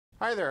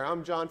Hi there,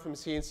 I'm John from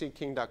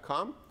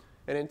CNCKing.com,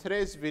 and in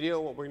today's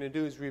video what we're going to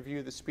do is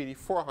review the Speedy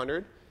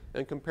 400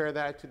 and compare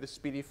that to the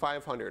Speedy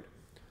 500.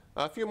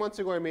 A few months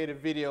ago I made a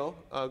video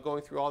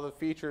going through all the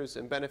features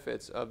and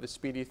benefits of the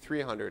Speedy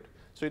 300,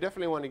 so you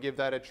definitely want to give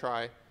that a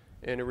try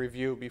and a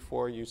review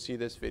before you see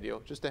this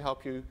video, just to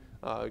help you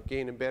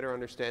gain a better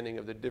understanding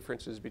of the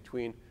differences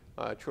between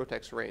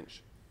Trotec's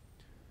range.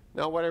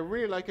 Now what I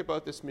really like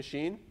about this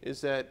machine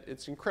is that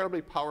it's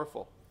incredibly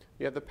powerful.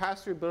 You have the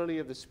pass-through ability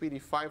of the Speedy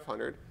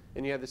 500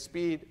 and you have the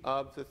speed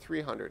of the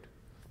 300.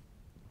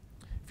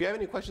 If you have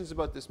any questions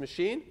about this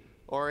machine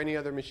or any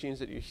other machines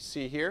that you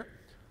see here,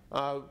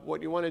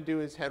 what you want to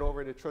do is head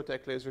over to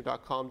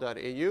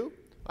troteclaser.com.au.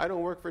 I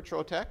don't work for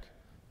Trotec,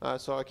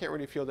 so I can't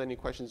really field any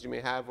questions you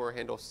may have or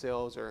handle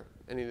sales or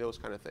any of those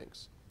kind of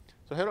things.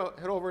 So head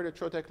over to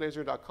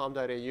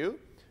troteclaser.com.au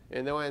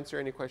and they'll answer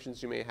any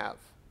questions you may have.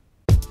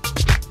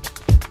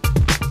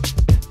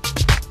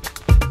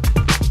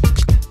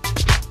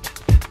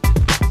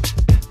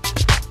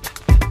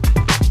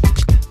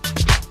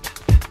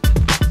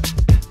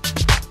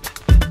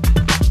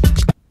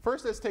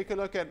 First, let's take a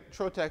look at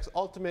Trotec's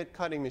ultimate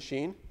cutting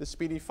machine, the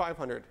Speedy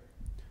 500.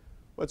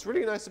 What's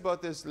really nice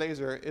about this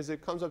laser is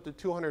it comes up to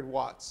 200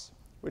 watts,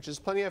 which is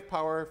plenty of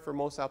power for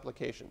most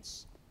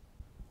applications.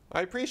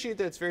 I appreciate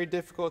that it's very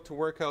difficult to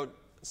work out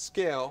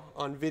scale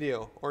on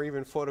video or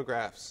even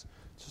photographs.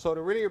 So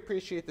to really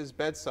appreciate this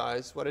bed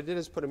size, what I did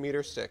is put a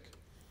meter stick.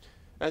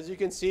 As you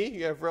can see,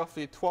 you have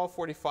roughly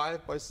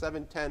 1245 by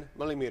 710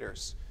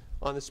 millimeters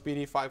on the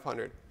Speedy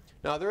 500.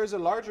 Now there is a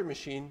larger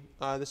machine,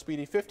 the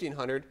Speedy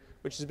 1500,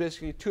 which is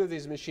basically two of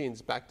these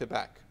machines back to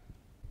back.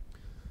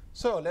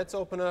 So let's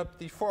open up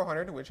the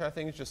 400, which I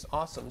think is just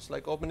awesome. It's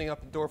like opening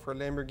up a door for a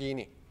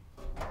Lamborghini.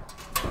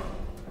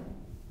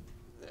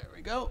 There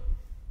we go.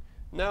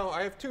 Now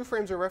I have two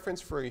frames of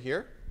reference for you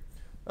here.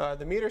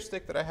 The meter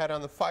stick that I had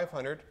on the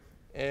 500,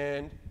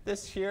 and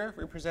this here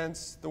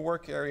represents the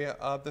work area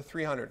of the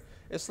 300.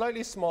 It's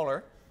slightly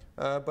smaller,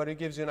 but it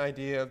gives you an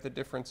idea of the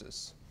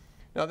differences.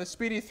 Now the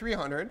Speedy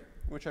 300,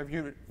 which I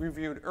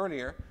reviewed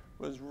earlier,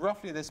 was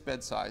roughly this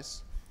bed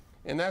size,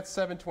 and that's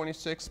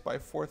 726 by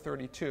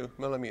 432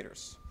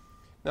 millimeters.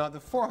 Now the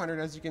 400,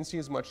 as you can see,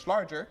 is much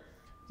larger.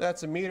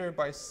 That's a meter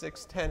by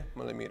 610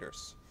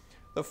 millimeters.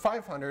 The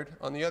 500,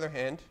 on the other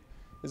hand,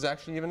 is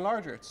actually even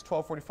larger. It's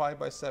 1245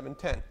 by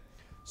 710.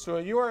 So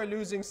you are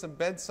losing some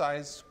bed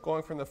size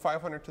going from the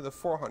 500 to the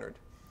 400,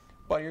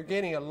 but you're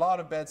gaining a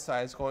lot of bed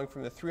size going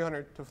from the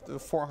 300 to the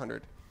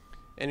 400.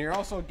 And you're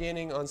also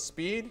gaining on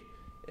speed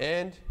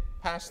and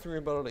pass-through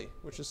ability,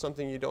 which is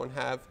something you don't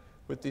have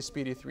with the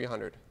Speedy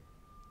 300.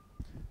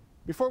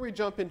 Before we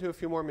jump into a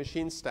few more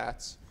machine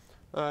stats,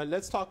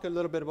 let's talk a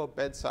little bit about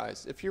bed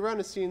size. If you run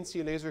a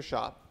CNC laser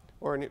shop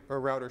or a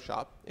router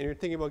shop and you're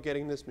thinking about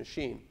getting this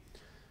machine,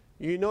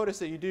 you notice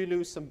that you do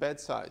lose some bed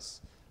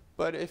size.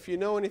 But if you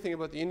know anything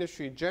about the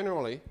industry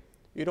generally,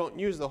 you don't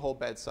use the whole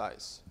bed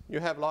size. You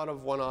have a lot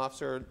of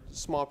one-offs or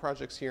small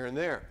projects here and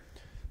there.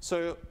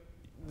 So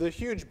the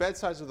huge bed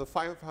size of the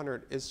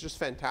 500 is just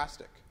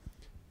fantastic.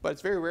 But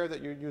it's very rare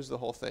that you use the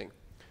whole thing.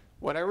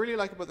 What I really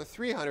like about the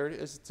 300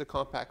 is it's a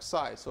compact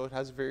size, so it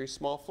has very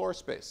small floor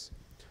space.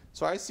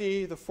 So I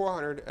see the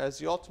 400 as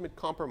the ultimate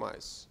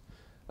compromise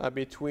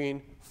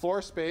between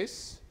floor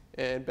space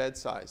and bed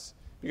size,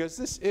 because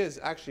this is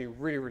actually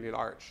really, really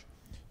large,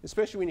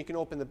 especially when you can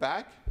open the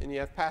back and you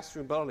have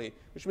pass-through ability,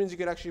 which means you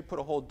could actually put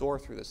a whole door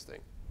through this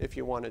thing if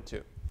you wanted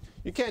to.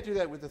 You can't do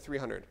that with the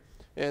 300.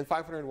 And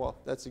 500, well,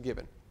 that's a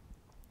given.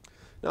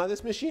 Now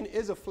this machine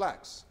is a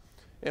flex.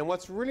 And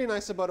what's really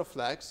nice about a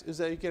flex is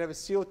that you can have a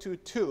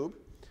CO2 tube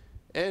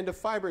and a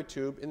fiber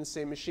tube in the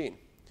same machine.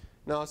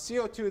 Now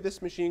CO2,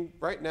 this machine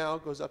right now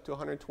goes up to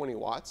 120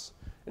 watts,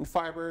 and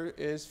fiber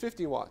is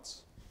 50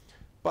 watts.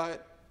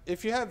 But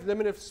if you have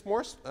limited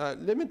floor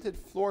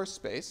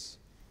space,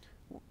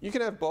 you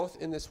can have both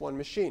in this one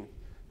machine.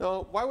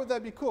 Now why would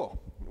that be cool?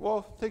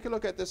 Well, take a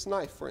look at this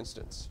knife, for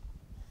instance.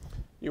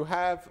 You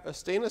have a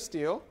stainless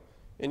steel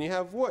and you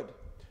have wood.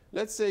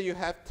 Let's say you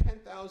have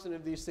 10,000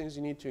 of these things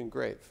you need to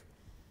engrave.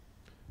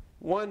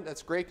 One,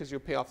 that's great because you'll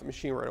pay off the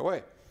machine right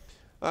away.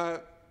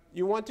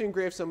 You want to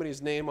engrave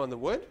somebody's name on the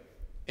wood,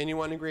 and you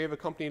want to engrave a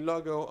company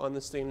logo on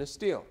the stainless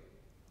steel.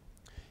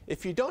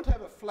 If you don't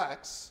have a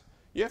flex,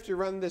 you have to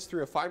run this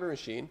through a fiber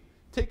machine,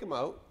 take them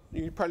out,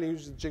 you probably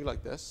use a jig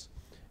like this,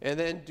 and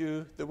then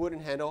do the wooden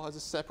handle as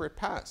a separate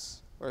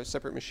pass, or a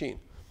separate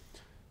machine.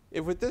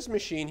 If with this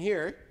machine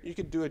here, you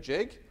could do a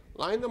jig,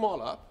 line them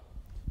all up,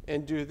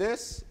 and do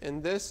this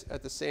and this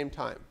at the same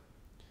time.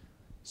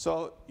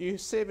 So you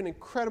save an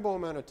incredible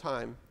amount of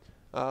time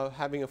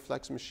having a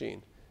flex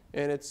machine.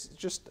 And it's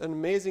just an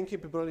amazing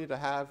capability to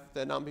have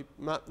that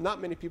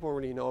not many people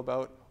really know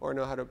about or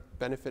know how to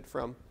benefit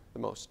from the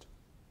most.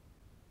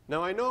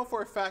 Now I know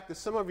for a fact that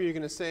some of you are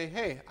going to say,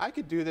 hey, I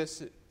could do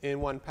this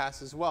in one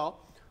pass as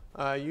well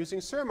using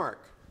Surmark.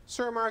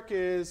 Surmark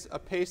is a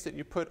paste that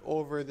you put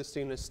over the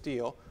stainless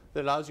steel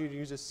that allows you to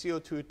use a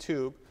CO2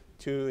 tube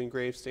to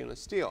engrave stainless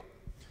steel.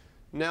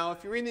 Now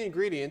if you read the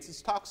ingredients,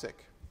 it's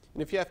toxic.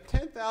 And if you have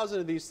 10,000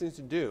 of these things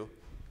to do,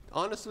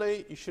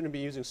 honestly, you shouldn't be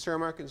using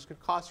Cermark. It's going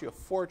to cost you a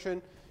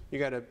fortune. You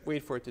got to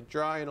wait for it to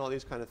dry and all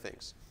these kind of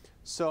things.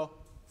 So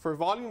for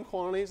volume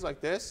quantities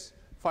like this,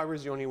 fiber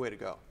is the only way to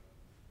go.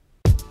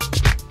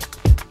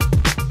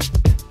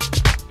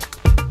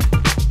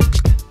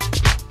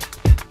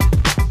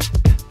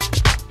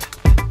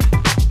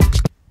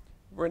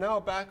 We're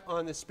now back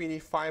on the Speedy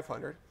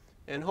 500,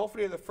 and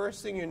hopefully the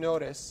first thing you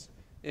notice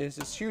is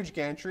this huge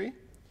gantry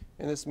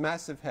and this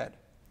massive head.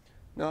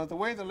 Now the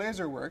way the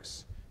laser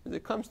works is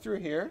it comes through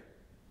here,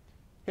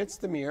 hits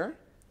the mirror,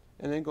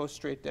 and then goes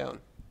straight down.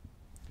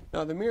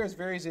 Now the mirror is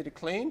very easy to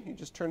clean. You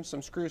just turn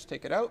some screws,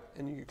 take it out,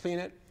 and you can clean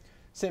it.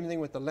 Same thing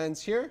with the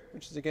lens here,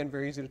 which is again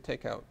very easy to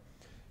take out.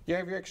 You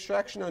have your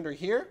extraction under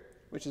here,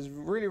 which is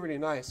really, really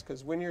nice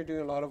because when you're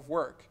doing a lot of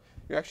work,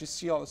 you actually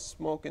see all the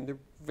smoke and the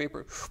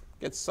vapor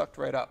gets sucked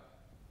right up.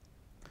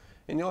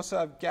 And you also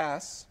have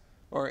gas,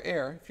 or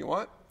air if you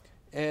want,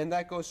 and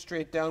that goes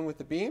straight down with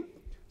the beam.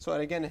 So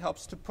again, it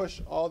helps to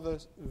push all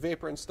the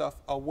vapor and stuff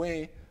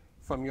away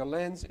from your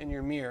lens and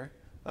your mirror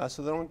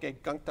so they don't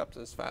get gunked up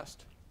as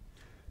fast.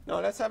 Now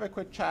let's have a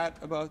quick chat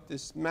about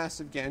this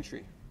massive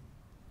gantry.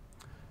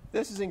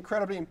 This is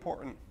incredibly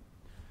important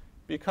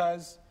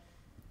because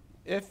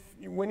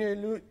when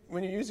you're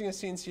using a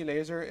CNC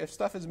laser, if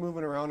stuff is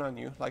moving around on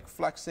you, like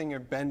flexing or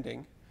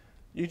bending,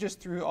 you just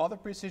threw all the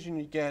precision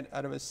you get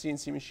out of a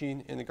CNC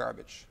machine in the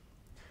garbage.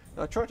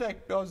 Now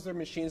Trotec builds their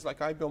machines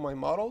like I build my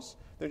models.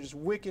 They're just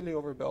wickedly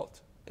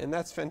overbuilt, and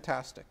that's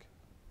fantastic.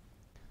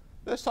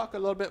 Let's talk a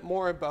little bit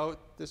more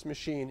about this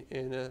machine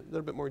in a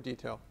little bit more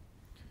detail.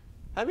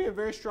 Having a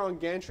very strong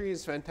gantry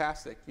is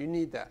fantastic. You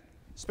need that,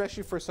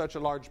 especially for such a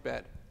large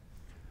bed.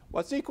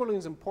 What's equally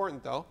as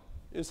important, though,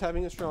 is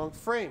having a strong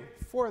frame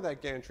for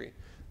that gantry.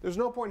 There's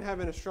no point in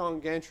having a strong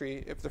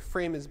gantry if the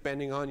frame is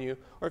bending on you,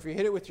 or if you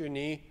hit it with your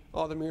knee,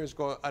 all the mirrors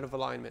go out of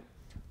alignment.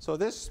 So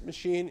this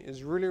machine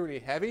is really, really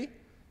heavy,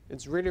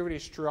 it's really, really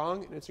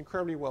strong, and it's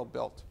incredibly well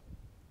built.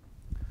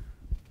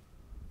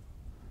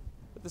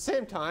 At the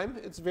same time,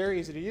 it's very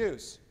easy to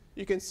use.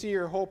 You can see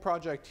your whole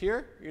project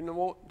here. You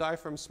won't die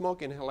from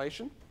smoke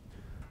inhalation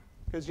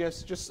because you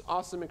have just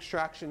awesome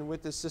extraction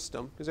with this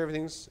system because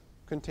everything's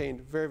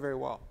contained very, very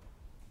well.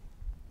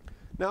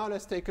 Now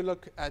let's take a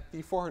look at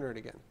the 400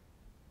 again.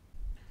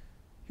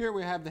 Here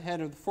we have the head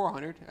of the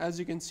 400. As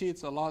you can see,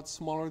 it's a lot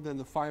smaller than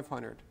the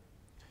 500.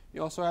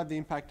 You also have the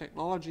impact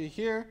technology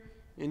here,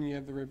 and you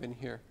have the ribbon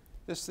here.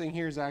 This thing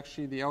here is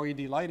actually the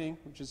LED lighting,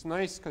 which is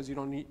nice because you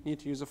don't need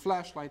to use a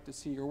flashlight to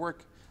see your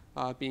work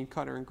being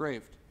cut or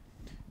engraved.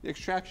 The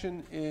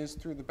extraction is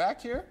through the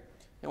back here,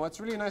 and what's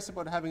really nice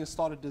about having a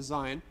slotted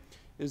design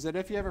is that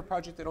if you have a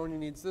project that only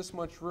needs this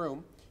much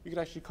room, you can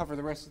actually cover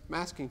the rest with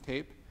masking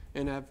tape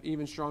and have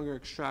even stronger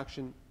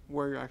extraction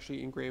where you're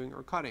actually engraving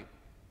or cutting.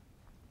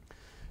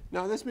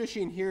 Now this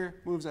machine here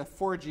moves at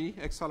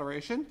 4G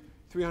acceleration,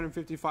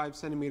 355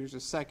 centimeters a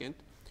second,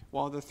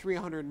 while the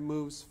 300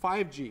 moves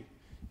 5G.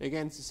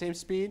 Again, it's the same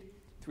speed,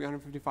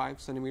 355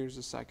 centimeters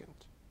a second.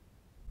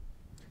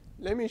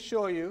 Let me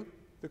show you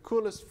the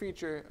coolest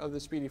feature of the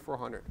Speedy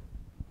 400.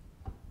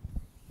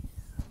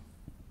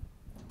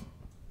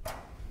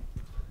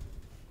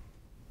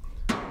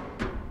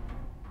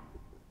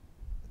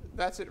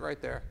 That's it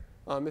right there.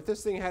 If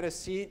this thing had a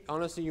seat,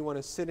 honestly, you want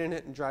to sit in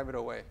it and drive it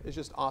away. It's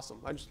just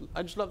awesome.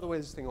 I just love the way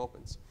this thing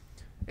opens.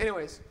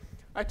 Anyways,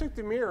 I took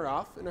the mirror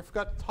off, and I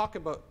forgot to talk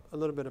a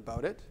little bit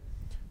about it.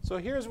 So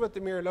here's what the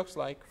mirror looks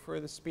like for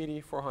the Speedy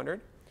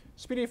 400.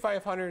 Speedy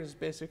 500 is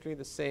basically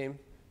the same,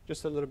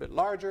 just a little bit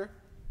larger.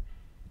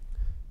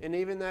 And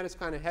even that is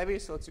kind of heavy,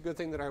 so it's a good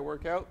thing that I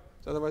work out.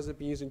 So otherwise, I'd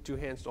be using 2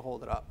 hands to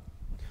hold it up.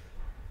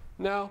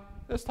 Now,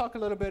 let's talk a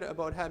little bit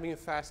about having a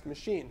fast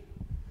machine.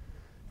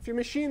 If your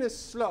machine is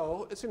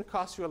slow, it's going to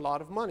cost you a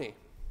lot of money.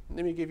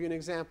 Let me give you an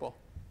example.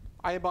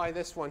 I buy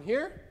this one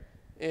here,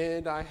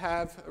 and I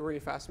have a really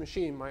fast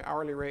machine. My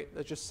hourly rate,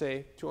 let's just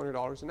say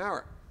 $200 an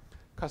hour.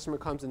 Customer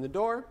comes in the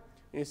door,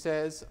 and he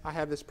says, I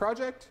have this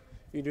project.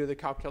 You do the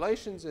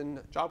calculations in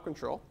job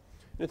control,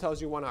 and it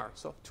tells you 1 hour.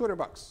 So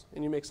 $200,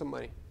 and you make some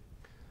money.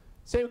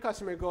 Same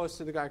customer goes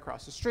to the guy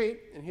across the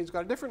street, and he's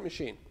got a different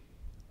machine.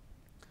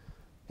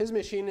 His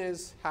machine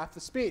is half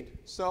the speed.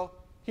 So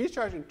he's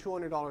charging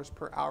 $200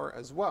 per hour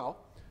as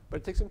well, but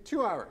it takes him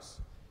 2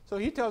 hours. So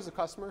he tells the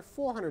customer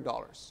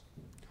 $400.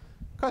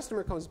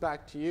 Customer comes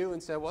back to you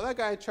and says, well, that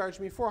guy charged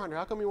me $400.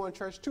 How come you want to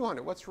charge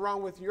 $200? What's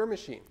wrong with your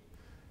machine?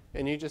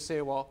 And you just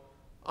say, well,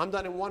 I'm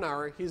done in 1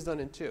 hour. He's done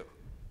in 2.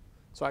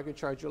 So I could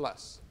charge you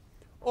less.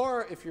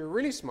 Or if you're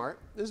really smart,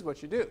 this is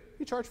what you do.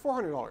 You charge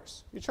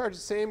 $400. You charge the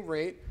same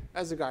rate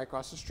as the guy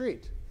across the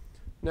street.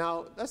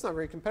 Now, that's not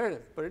very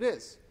competitive, but it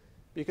is.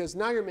 Because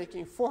now you're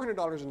making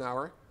 $400 an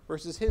hour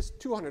versus his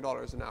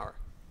 $200 an hour.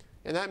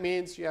 And that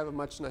means you have a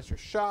much nicer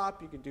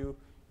shop. You can do,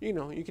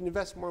 you can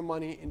invest more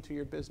money into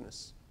your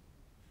business.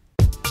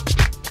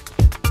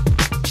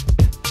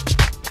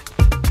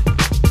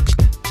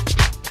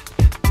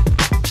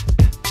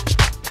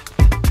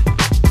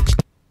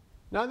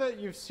 Now that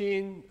you've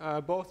seen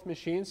both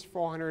machines,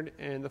 400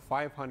 and the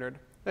 500,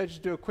 let's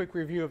just do a quick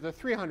review of the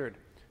 300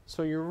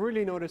 so you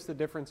really notice the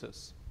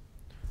differences.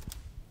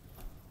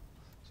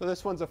 So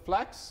this one's a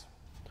flex,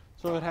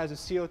 so it has a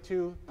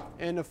CO2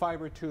 and a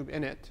fiber tube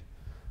in it.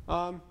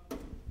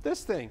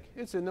 This thing,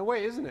 it's in the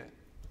way, isn't it?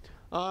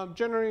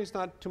 Generally, it's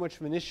not too much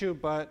of an issue,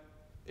 but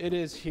it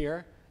is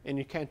here, and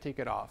you can't take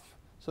it off.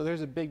 So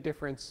there's a big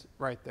difference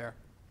right there.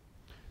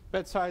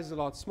 Bed size is a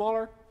lot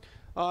smaller.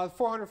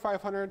 400,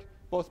 500,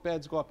 both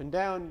beds go up and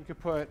down. You could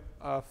put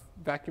a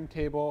vacuum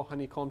table,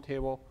 honeycomb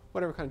table,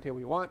 whatever kind of table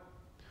you want.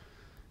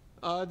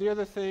 The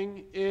other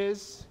thing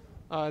is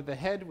the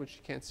head, which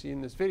you can't see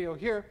in this video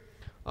here.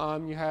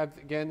 You have,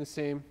 again, the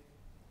same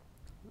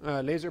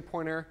laser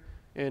pointer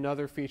and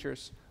other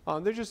features.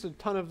 There's just a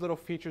ton of little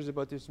features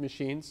about these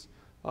machines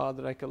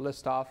that I could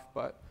list off,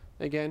 but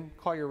again,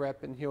 call your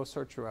rep and he'll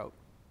sort you out.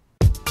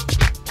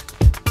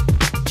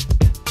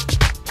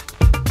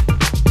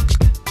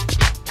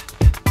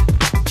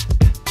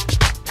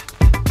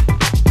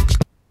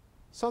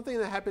 Something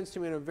that happens to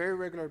me on a very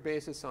regular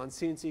basis on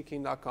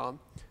CNCKing.com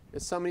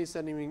is somebody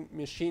sending me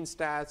machine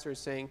stats or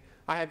saying,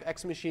 I have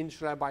X machine,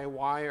 should I buy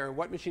Y, or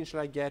what machine should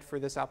I get for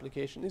this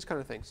application, these kind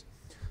of things.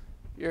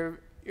 Your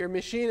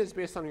machine is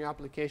based on your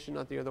application,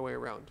 not the other way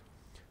around.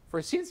 For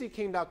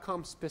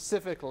CNCKing.com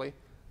specifically,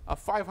 a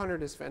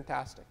 500 is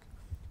fantastic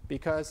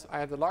because I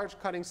have the large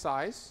cutting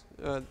size,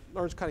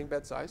 large cutting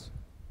bed size,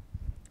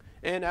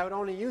 and I would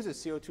only use a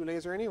CO2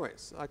 laser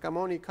anyways. Like I'm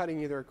only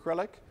cutting either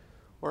acrylic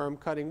or I'm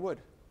cutting wood.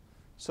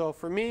 So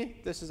for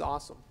me, this is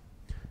awesome.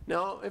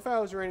 Now, if I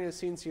was running a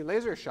CNC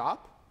laser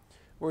shop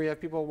where you have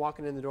people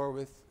walking in the door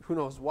with who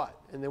knows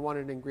what and they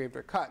wanted it engraved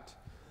or cut,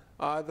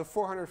 the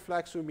 400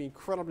 flex would be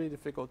incredibly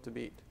difficult to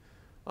beat.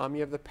 You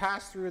have the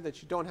pass-through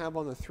that you don't have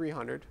on the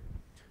 300.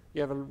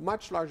 You have a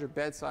much larger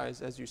bed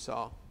size, as you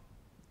saw.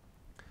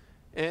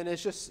 And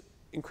it's just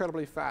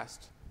incredibly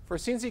fast. For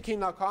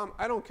CNCKing.com,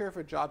 I don't care if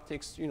a job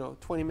takes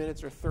 20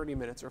 minutes or 30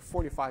 minutes or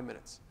 45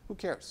 minutes. Who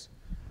cares?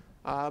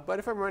 But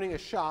if I'm running a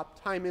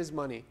shop, time is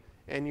money,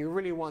 and you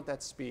really want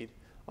that speed.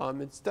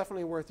 It's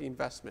definitely worth the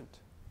investment.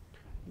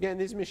 Again,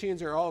 these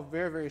machines are all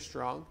very, very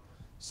strong,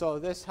 so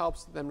this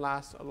helps them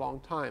last a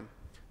long time.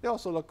 They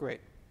also look great.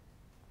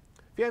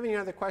 If you have any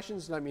other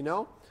questions, let me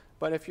know.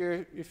 But if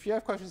you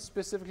have questions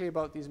specifically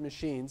about these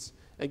machines,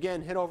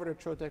 again, head over to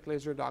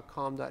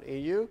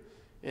troteclaser.com.au,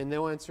 and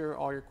they'll answer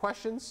all your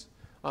questions.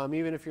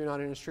 Even if you're not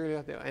in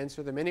Australia, they'll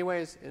answer them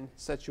anyways and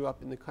set you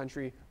up in the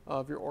country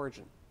of your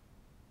origin.